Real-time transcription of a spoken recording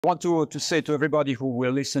I want to say to everybody who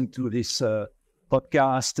will listen to this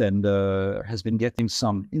podcast and has been getting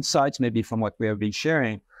some insights maybe from what we have been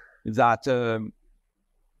sharing, that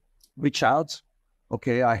reach out.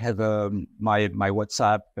 Okay, I have my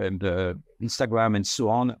WhatsApp and Instagram and so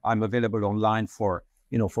on. I'm available online for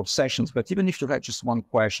for sessions. But even if you have just one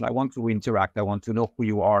question, I want to interact. I want to know who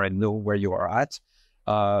you are and know where you are at.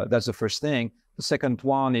 That's the first thing. The second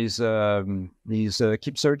one is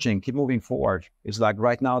keep searching, keep moving forward. It's like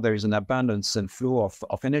right now there is an abundance and flow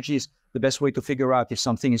of energies. The best way to figure out if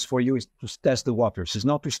something is for you is to test the waters. It's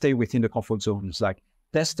not to stay within the comfort zone. It's like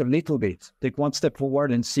test a little bit, take one step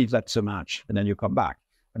forward and see if that's a match. And then you come back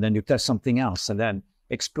and then you test something else and then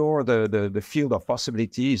explore the field of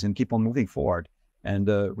possibilities and keep on moving forward and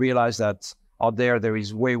realize that out there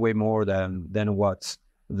is way more than what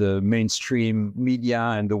the mainstream media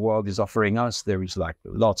and the world is offering us. There is like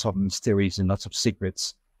lots of mysteries and lots of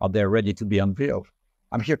secrets out there ready to be unveiled.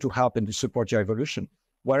 I'm here to help and to support your evolution.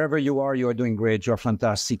 Wherever you are doing great, you're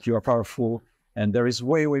fantastic, you're powerful, and there is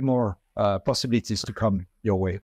way more possibilities to come your way.